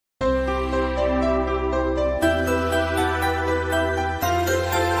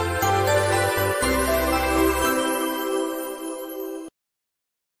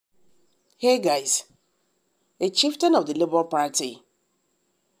Hey guys, a chieftain of the Labour Party,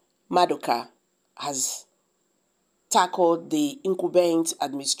 Maduka, has tackled the incumbent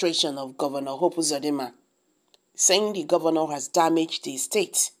administration of Governor Uzodimma, saying the governor has damaged the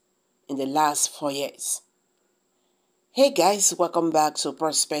state in the last 4 years. Hey guys, welcome back to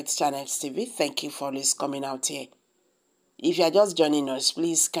Prospect Channels TV. Thank you for always coming out here. If you are just joining us,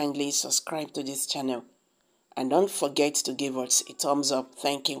 please kindly subscribe to this channel and don't forget to give us a thumbs up.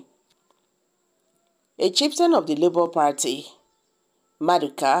 Thank you. A chieftain of the Labour Party,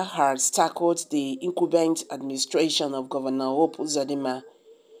 Maduka, has tackled the incumbent administration of Governor Uzodimma,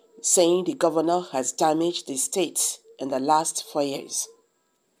 saying the governor has damaged the state in the last 4 years.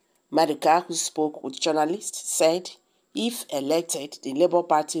 Maduka, who spoke with journalists, said if elected, the Labour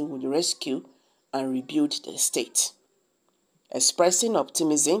Party would rescue and rebuild the state. Expressing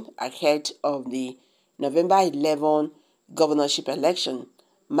optimism ahead of the November 11 governorship election,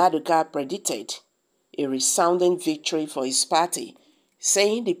 Maduka predicted a resounding victory for his party,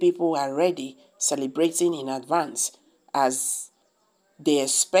 saying the people are ready, celebrating in advance as they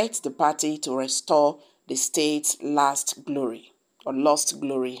expect the party to restore the state's lost glory, I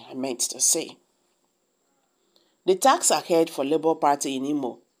meant to say. The task ahead for Labour Party in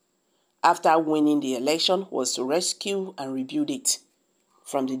IMO after winning the election was to rescue and rebuild it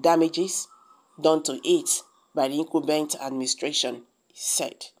from the damages done to it by the incumbent administration, he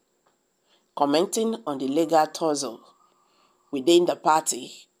said. Commenting on the legal tussle within the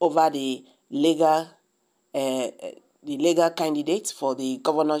party over the legal candidate for the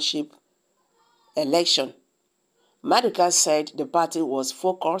governorship election, Maduka said the party was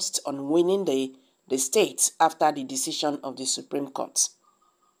focused on winning the state after the decision of the Supreme Court.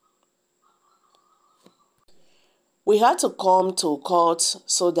 We had to come to court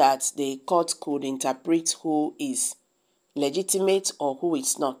so that the court could interpret who is legitimate or who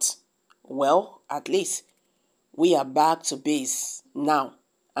is not. Well, at least we are back to base now,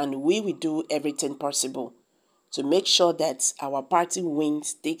 and we will do everything possible to make sure that our party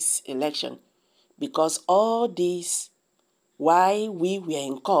wins this election, because all this, why we were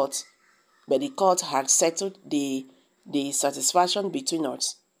in court, but the court had settled the satisfaction between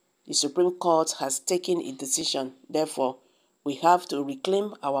us. The Supreme Court has taken a decision. Therefore, we have to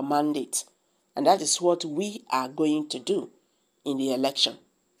reclaim our mandate, and that is what we are going to do in the election.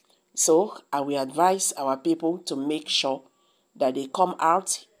 So, I will advise our people to make sure that they come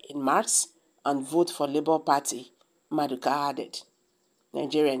out in March and vote for Labour Party, Maduka added.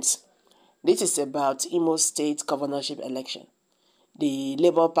 Nigerians, this is about Imo State governorship election. The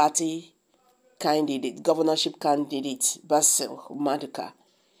Labour Party governorship candidate, Basil Maduka,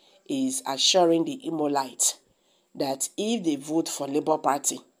 is assuring the Imolites that if they vote for Labour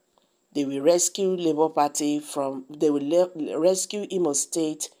Party, they will rescue rescue Imo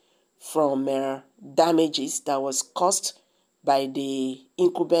State from damages that was caused by the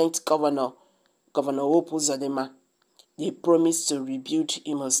incumbent Governor Uzodimma. They promised to rebuild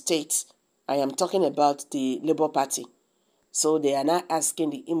Imo State. I am talking about the Labour Party. So they are now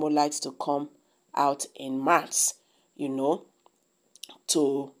asking the Imolites to come out in March, to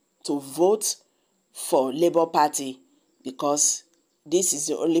vote for Labour Party, because this is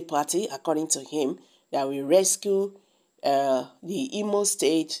the only party, according to him, that will rescue the Imo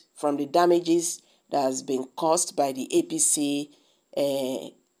State from the damages that has been caused by the APC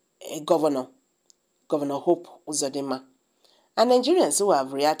Governor Uzodimma. And Nigerians who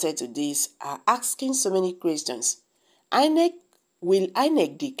have reacted to this are asking so many questions. Will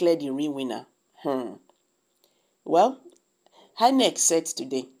INEC declare the real winner? Well, INEC said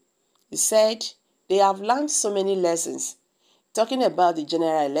today, he said they have learned so many lessons, talking about the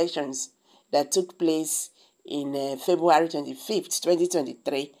general elections that took place in February 25th,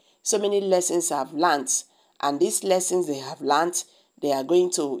 2023. So many lessons have learned, and these lessons they have learned, they are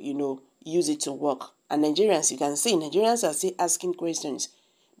going to, use it to work. And Nigerians, you can see, Nigerians are still asking questions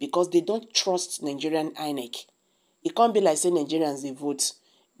because they don't trust Nigerian INEC. It can't be like say Nigerians, they vote,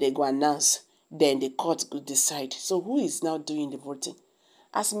 they go announce, then the court could decide. So who is now doing the voting?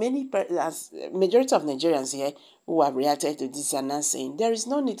 As majority of Nigerians here who have reacted to this are now saying there is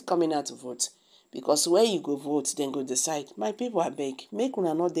no need coming out to vote, because where you go vote, then go decide. My people are beg, make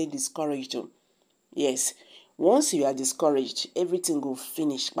una not dey discouraged. Yes, once you are discouraged, everything will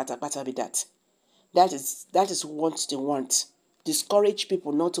finish. Pata be that. That is what they want. Discourage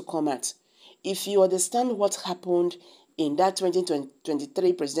people not to come out. If you understand what happened in that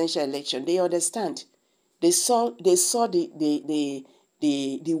 2023 presidential election, they understand. They saw the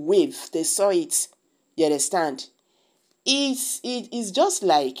wave. They saw it. You understand? It's just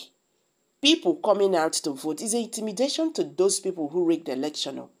like people coming out to vote. It's an intimidation to those people who rigged the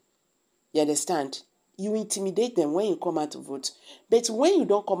election. You understand? You intimidate them when you come out to vote. But when you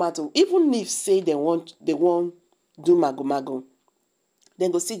don't come out to, even if say they won't do mago,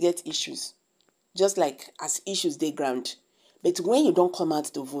 then go still get issues. Just like as issues they ground. But when you don't come out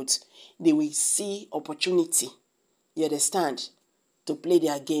to vote, they will see opportunity. You understand? To play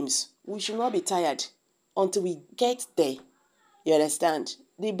their games. We should not be tired until we get there. You understand?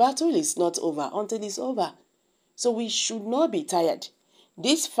 The battle is not over until it's over. So we should not be tired.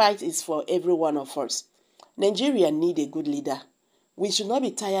 This fight is for every one of us. Nigeria need a good leader. We should not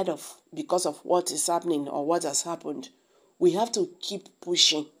be tired of because of what is happening or what has happened. We have to keep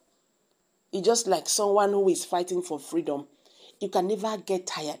pushing. It's just like someone who is fighting for freedom. You can never get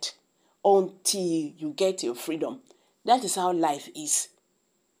tired until you get your freedom. That is how life is.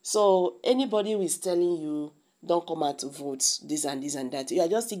 So anybody who is telling you don't come out to vote, this and this and that, you are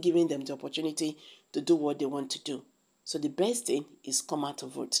just still giving them the opportunity to do what they want to do. So the best thing is come out to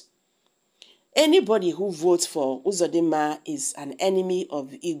vote. Anybody who votes for Uzodimma is an enemy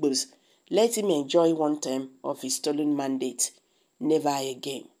of Igbos. Let him enjoy one term of his stolen mandate. Never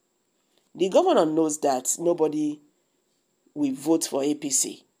again. The governor knows that nobody will vote for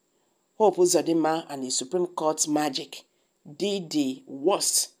APC. Hope Uzodimma and the Supreme Court's magic did the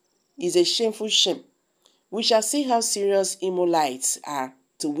worst. It's a shameful shame. We shall see how serious IMO lights are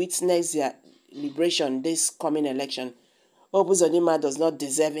to witness their liberation this coming election. Hope Uzodimma does not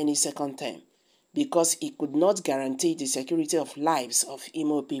deserve any second term because he could not guarantee the security of lives of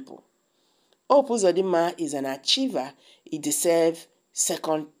IMO people. Hope Uzodimma is an achiever. He deserves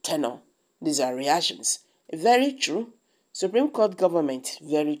second tenure. These are reactions. Very true. Supreme Court government,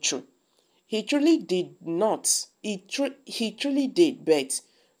 very true. He truly did not. He truly did, but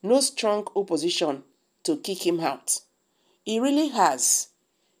no strong opposition to kick him out. He really has.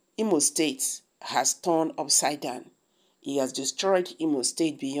 Imo State has turned upside down. He has destroyed Imo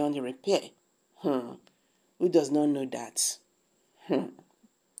State beyond repair. Who does not know that?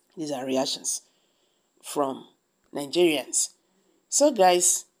 These are reactions from Nigerians. So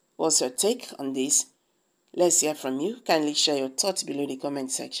guys, what's your take on this? Let's hear from you. Kindly share your thoughts below the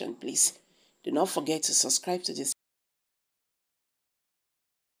comment section, please. Do not forget to subscribe to this